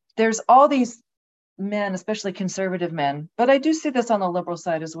there's all these men, especially conservative men, but I do see this on the liberal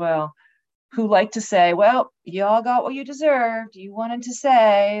side as well, who like to say, well, y'all got what you deserved. You wanted to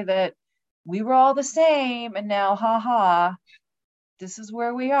say that we were all the same, and now, ha, this is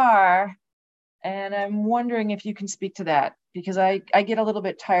where we are. And I'm wondering if you can speak to that, because I get a little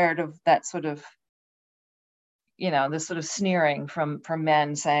bit tired of that sort of, you know, this sort of sneering from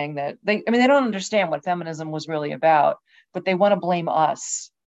men saying that they don't understand what feminism was really about, but they want to blame us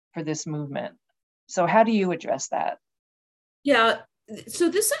for this movement. So how do you address that? Yeah. So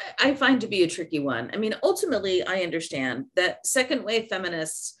this I find to be a tricky one. I mean, ultimately, I understand that second wave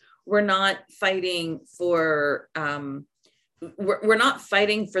feminists were not fighting for, we're not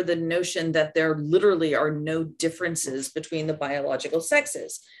fighting for the notion that there literally are no differences between the biological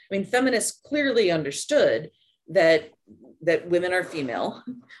sexes. I mean, feminists clearly understood that women are female,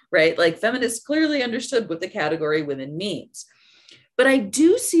 right? Like, feminists clearly understood what the category women means. But I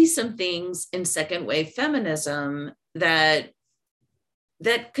do see some things in second wave feminism that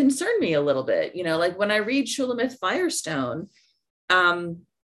concern me a little bit. You know, like when I read Shulamith Firestone,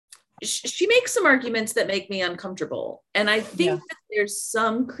 she makes some arguments that make me uncomfortable. And I think that there's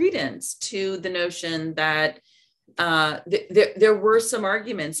some credence to the notion that there were some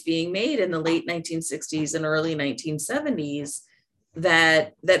arguments being made in the late 1960s and early 1970s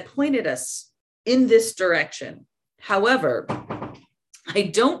that pointed us in this direction. However, I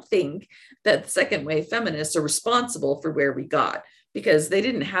don't think that second wave feminists are responsible for where we got, because they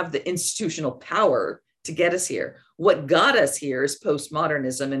didn't have the institutional power to get us here. What got us here is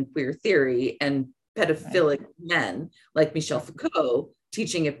postmodernism and queer theory and pedophilic men like Michel Foucault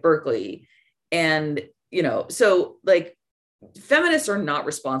teaching at Berkeley. And, you know, so like, feminists are not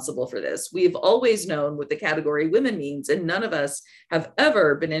responsible for this. We've always known what the category women means, and none of us have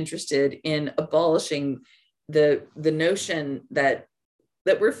ever been interested in abolishing the notion that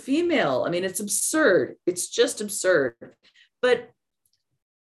we're female. I mean, it's absurd. It's just absurd. But,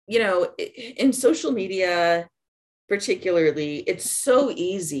 you know, in social media, particularly, it's so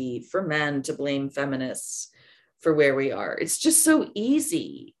easy for men to blame feminists for where we are. It's just so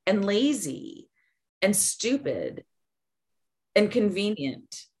easy and lazy and stupid and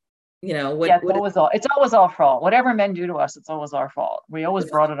convenient. You know, it's always our fault. Whatever men do to us, it's always our fault. We always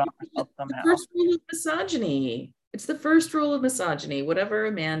brought it on ourselves somehow. The first rule of misogyny. It's the first rule of misogyny. Whatever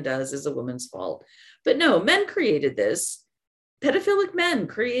a man does is a woman's fault. But no, men created this. Pedophilic men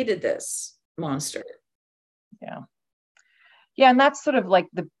created this monster. Yeah. And that's sort of like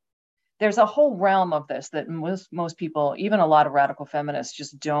there's a whole realm of this that most people, even a lot of radical feminists,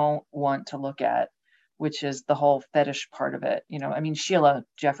 just don't want to look at, which is the whole fetish part of it. You know, I mean, Sheila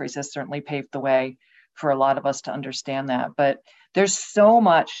Jeffreys has certainly paved the way for a lot of us to understand that, but there's so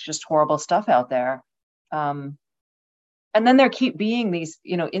much just horrible stuff out there. And then there keep being these,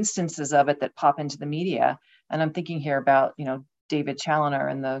 you know, instances of it that pop into the media. And I'm thinking here about, you know, David Challoner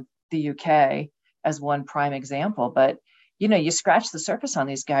in the UK as one prime example. But, you know, you scratch the surface on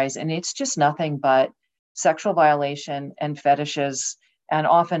these guys and it's just nothing but sexual violation and fetishes, and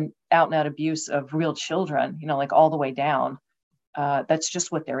often out and out abuse of real children, you know, like all the way down. That's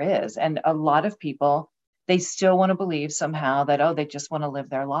just what there is. And a lot of people, they still want to believe somehow that, oh, they just want to live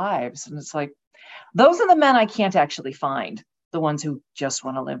their lives. And it's like, those are the men I can't actually find, the ones who just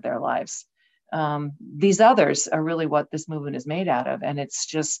want to live their lives. These others are really what this movement is made out of. And it's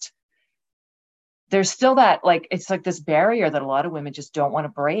just, there's still that, like, it's like this barrier that a lot of women just don't want to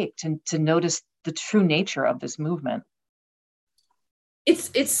break to notice the true nature of this movement.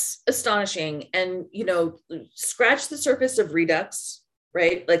 It's astonishing. And, scratch the surface of Redux,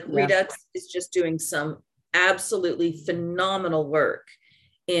 right? Like Redux is just doing some absolutely phenomenal work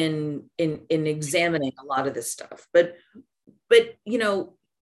in examining a lot of this stuff. But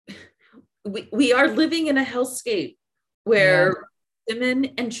we are living in a hellscape where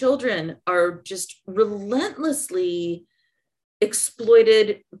women and children are just relentlessly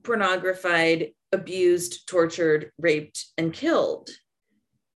exploited, pornographied, abused, tortured, raped, and killed.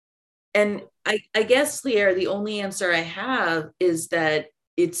 And I guess, Leah, the only answer I have is that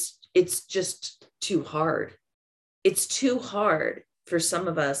it's just too hard. It's too hard for some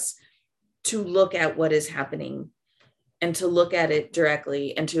of us to look at what is happening and to look at it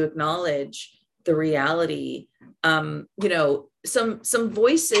directly and to acknowledge the reality. Some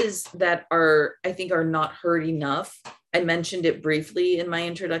voices that I think are not heard enough. I mentioned it briefly in my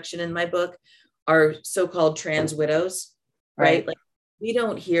introduction in my book, are so-called trans widows, right? Like, we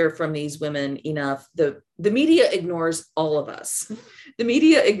don't hear from these women enough. The media ignores all of us. The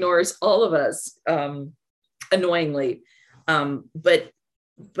media ignores all of us, annoyingly. But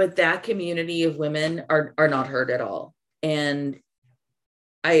that community of women are not heard at all. And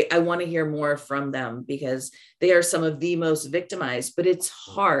I want to hear more from them because they are some of the most victimized, but it's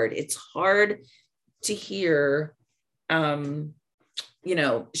hard. It's hard to hear.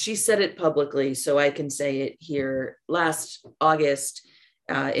 She said it publicly, so I can say it here. Last August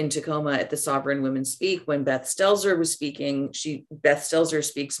in Tacoma at the Sovereign Women Speak, when Beth Stelzer was speaking, Beth Stelzer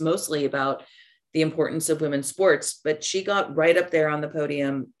speaks mostly about the importance of women's sports, but she got right up there on the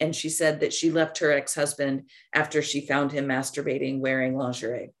podium and she said that she left her ex-husband after she found him masturbating wearing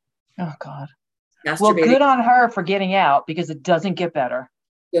lingerie. Oh God. Well, good on her for getting out, because it doesn't get better.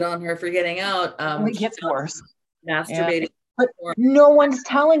 Good on her for getting out. It gets worse. Masturbating. Yeah. But no one's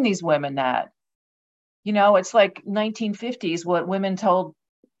telling these women that. It's like 1950s, what women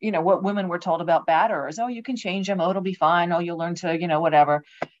were told about batterers. Oh, you can change them. Oh, it'll be fine. Oh, you'll learn to, whatever.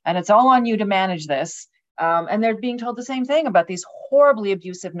 And it's all on you to manage this. And they're being told the same thing about these horribly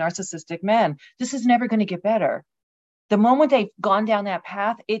abusive, narcissistic men. This is never going to get better. The moment they've gone down that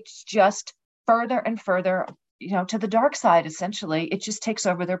path, it's just further and further, to the dark side, essentially. It just takes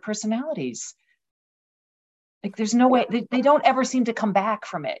over their personalities. Like, there's no way, they don't ever seem to come back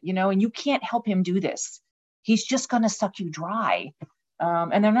from it, and you can't help him do this. He's just going to suck you dry.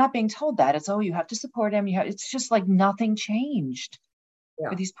 And they're not being told that. It's, you have to support him. It's just like nothing changed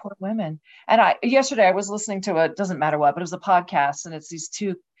for these poor women. And yesterday I was listening to it doesn't matter what, but it was a podcast, and it's these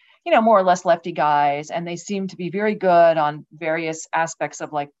two, more or less lefty guys, and they seem to be very good on various aspects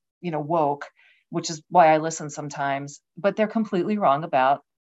of, like, woke, which is why I listen sometimes, but they're completely wrong about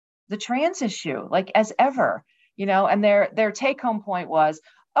the trans issue, like, as ever, and their take home point was,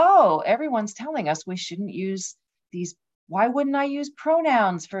 everyone's telling us we shouldn't use these. Why wouldn't I use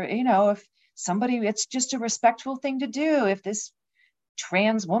pronouns for, if somebody, it's just a respectful thing to do. If this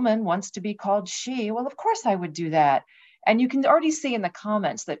trans woman wants to be called she, well, of course I would do that. And you can already see in the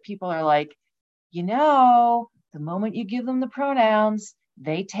comments that people are like, the moment you give them the pronouns,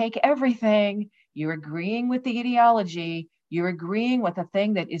 they take everything. You're agreeing with the ideology. You're agreeing with a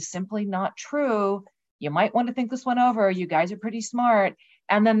thing that is simply not true. You might want to think this one over. You guys are pretty smart.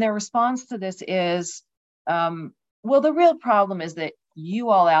 And then their response to this is, well, the real problem is that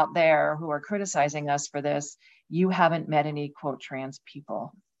you all out there who are criticizing us for this, you haven't met any, quote, trans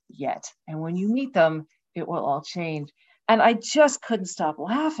people yet. And when you meet them, it will all change. And I just couldn't stop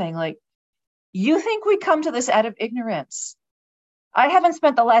laughing. Like, you think we come to this out of ignorance? I haven't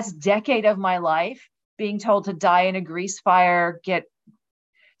spent the last decade of my life being told to die in a grease fire, get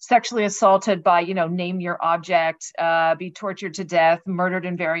sexually assaulted by, name your object, be tortured to death, murdered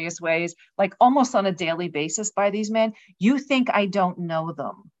in various ways, like almost on a daily basis by these men. You think I don't know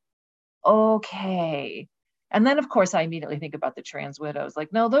them? Okay. And then, of course, I immediately think about the trans widows.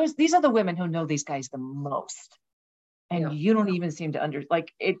 Like, no, these are the women who know these guys the most. And you don't even seem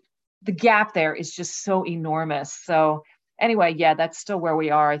to the gap there is just so enormous. So anyway, that's still where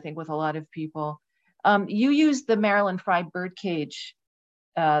we are, I think, with a lot of people. You use the Marilyn Frye birdcage,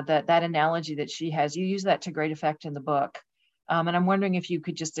 that analogy that she has. You use that to great effect in the book. And I'm wondering if you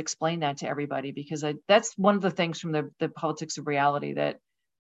could just explain that to everybody, because that's one of the things from the Politics of Reality that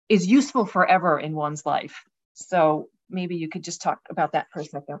is useful forever in one's life. So maybe you could just talk about that for a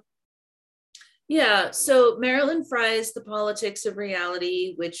second. Yeah, so Marilyn Frye's The Politics of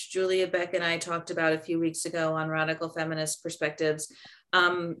Reality, which Julia Beck and I talked about a few weeks ago on Radical Feminist Perspectives.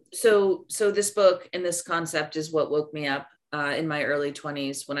 So this book and this concept is what woke me up in my early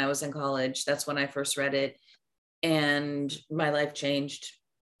 20s when I was in college. That's when I first read it. And my life changed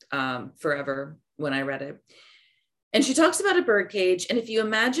forever when I read it. And she talks about a bird cage. And if you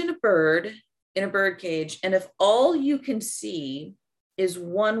imagine a bird in a bird cage, and if all you can see is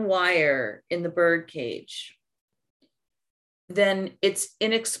one wire in the bird cage, then it's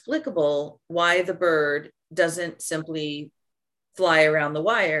inexplicable why the bird doesn't simply fly around the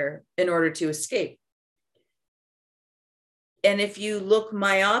wire in order to escape. And if you look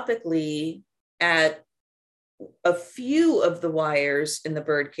myopically at a few of the wires in the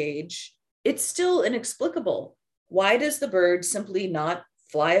bird cage, it's still inexplicable. Why does the bird simply not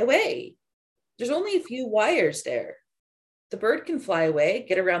fly away? There's only a few wires there. The bird can fly away,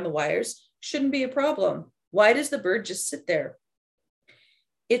 get around the wires, shouldn't be a problem. Why does the bird just sit there?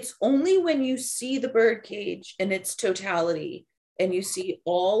 It's only when you see the bird cage in its totality and you see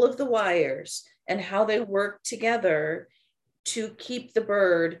all of the wires and how they work together to keep the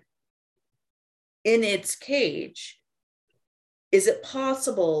bird in its cage, is it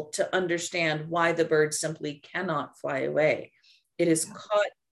possible to understand why the bird simply cannot fly away. It is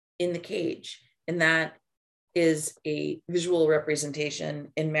caught in the cage. And that is a visual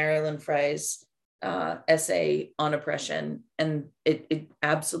representation in Marilyn Frye's essay on oppression. And it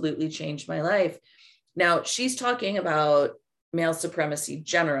absolutely changed my life. Now, she's talking about male supremacy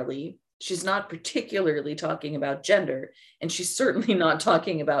generally. She's not particularly talking about gender, and she's certainly not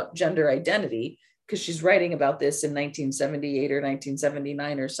talking about gender identity, because she's writing about this in 1978 or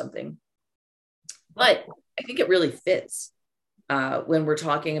 1979 or something. But I think it really fits when we're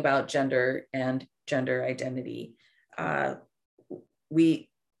talking about gender and gender identity. We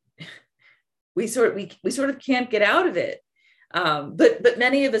sort of can't get out of it, but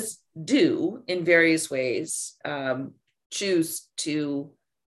many of us do in various ways choose to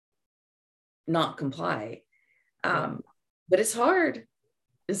not comply. But it's hard.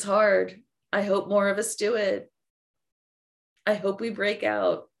 It's hard. I hope more of us do it. I hope we break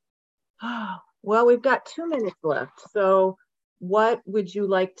out. Well, we've got 2 minutes left. So what would you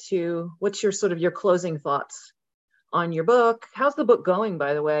like to, what's your sort of your closing thoughts on your book? How's the book going,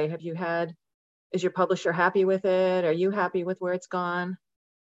 by the way? Is your publisher happy with it? Are you happy with where it's gone?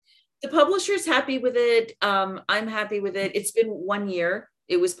 The publisher's happy with it. I'm happy with it. It's been 1 year.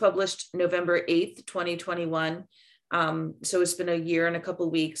 It was published November 8th, 2021. So it's been a year and a couple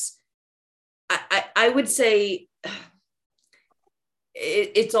of weeks. I would say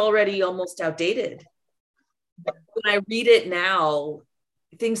it's already almost outdated. When I read it now,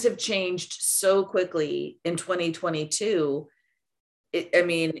 things have changed so quickly in 2022.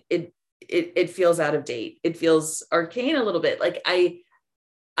 It feels out of date. It feels arcane a little bit. Like I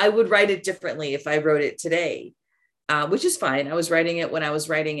would write it differently if I wrote it today, which is fine. I was writing it when I was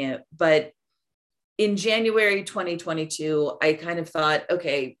writing it. But in January 2022, I kind of thought,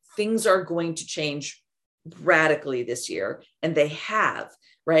 okay, things are going to change radically this year. And they have,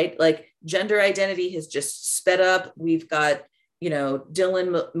 right? Like gender identity has just sped up. We've got,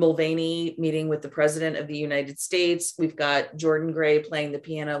 Dylan Mulvaney meeting with the president of the United States. We've got Jordan Gray playing the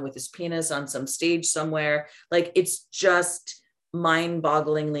piano with his penis on some stage somewhere. Like, it's just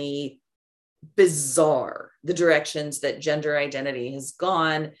mind-bogglingly bizarre, the directions that gender identity has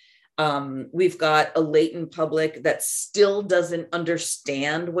gone. We've got a latent public that still doesn't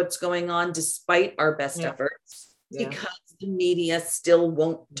understand what's going on despite our best efforts, because the media still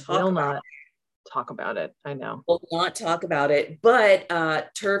won't talk about it. I know. Will not talk about it, but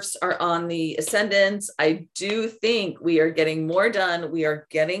TERFs are on the ascendance. I do think we are getting more done. We are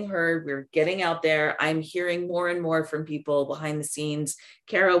getting heard. We're getting out there. I'm hearing more and more from people behind the scenes.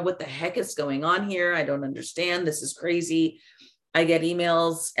 Kara, what the heck is going on here? I don't understand. This is crazy. I get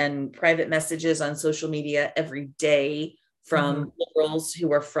emails and private messages on social media every day from liberals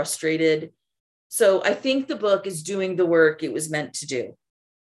who are frustrated. So I think the book is doing the work it was meant to do.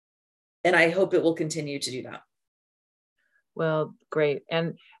 And I hope it will continue to do that. Well, great.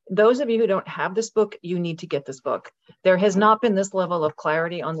 And those of you who don't have this book, you need to get this book. There has not been this level of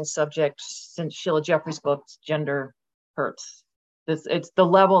clarity on this subject since Sheila Jeffrey's book, Gender Hurts. It's the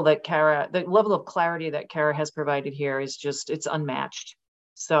level of clarity that Kara has provided here is just, it's unmatched.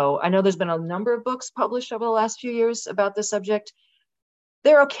 So I know there's been a number of books published over the last few years about this subject.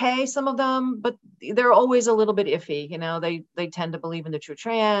 They're okay, some of them, but they're always a little bit iffy. They tend to believe in the true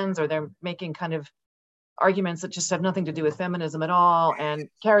trans, or they're making kind of arguments that just have nothing to do with feminism at all. And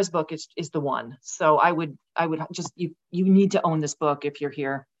Kara's book is the one. So I would just, you need to own this book if you're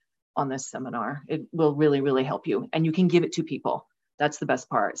here on this seminar. It will really, really help you. And you can give it to people. That's the best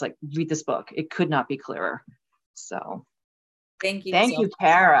part. It's like, read this book. It could not be clearer. So thank you. Thank you,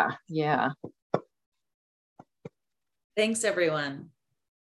 Kara. Yeah. Thanks, everyone.